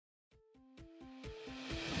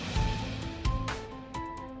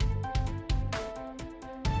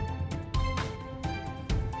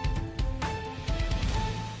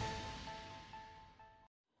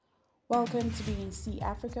Welcome to BNC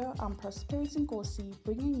Africa. I'm Nkosi,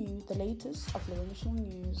 bringing you the latest of the national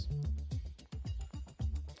news.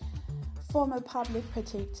 Former Public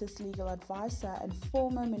Protector's legal advisor and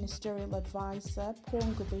former ministerial advisor Paul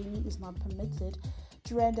Ngobeni is not permitted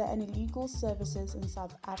to render any legal services in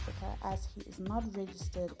South Africa as he is not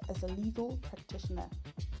registered as a legal practitioner.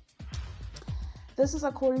 This is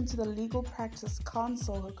according to the Legal Practice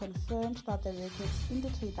Council, who confirmed that the records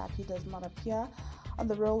indicate that he does not appear on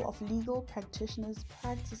the roll of legal practitioners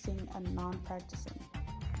practicing and non-practicing.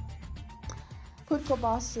 Putco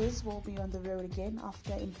bosses will be on the road again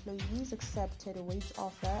after employees accepted a wage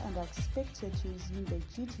offer and are expected to resume their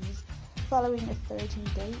duties following a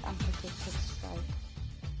 13-day unprotected strike.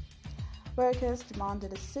 Workers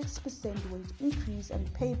demanded a 6% wage increase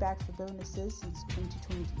and payback for bonuses since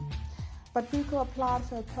 2020. But Putco applied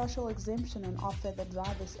for a partial exemption and offered the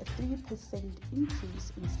drivers a 3%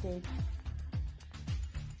 increase instead.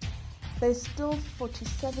 There's still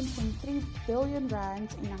 47.3 billion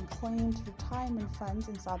rand in unclaimed retirement funds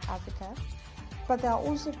in South Africa, but there are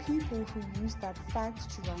also people who use that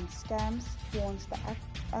fact to run scams, warns the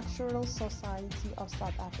Actuarial Society of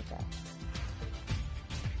South Africa.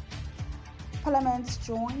 Parliament's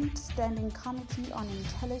Joint Standing Committee on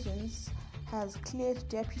Intelligence has cleared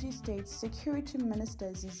Deputy State Security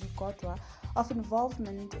Minister Zizi Godwa of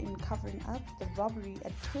involvement in covering up the robbery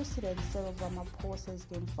at President Cyril Ramaphosa's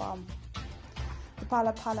game farm. The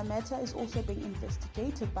Pala matter is also being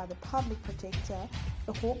investigated by the Public Protector,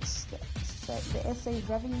 the Hawks, the SA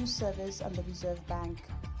Revenue Service and the Reserve Bank.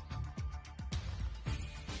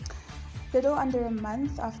 Little under a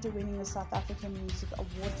month after winning the South African Music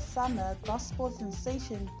Award Summer, gospel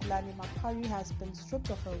sensation Philani Maphari has been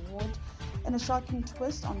stripped of her award in a shocking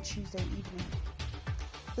twist on Tuesday evening.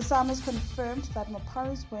 The Summers confirmed that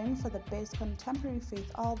Maphari's win for the Best Contemporary Faith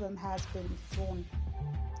Album has been withdrawn.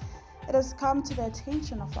 It has come to the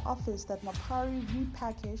attention of the office that Maphari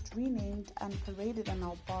repackaged, renamed, and paraded an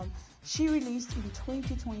album she released in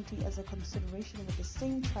 2020 as a consideration with the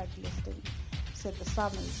same track listing, said the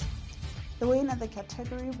Summers. The win in the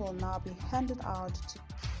category will now be handed out to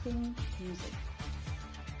King Music.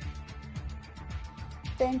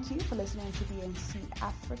 Thank you for listening to BNC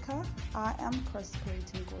Africa. I am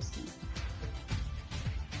Nkosi.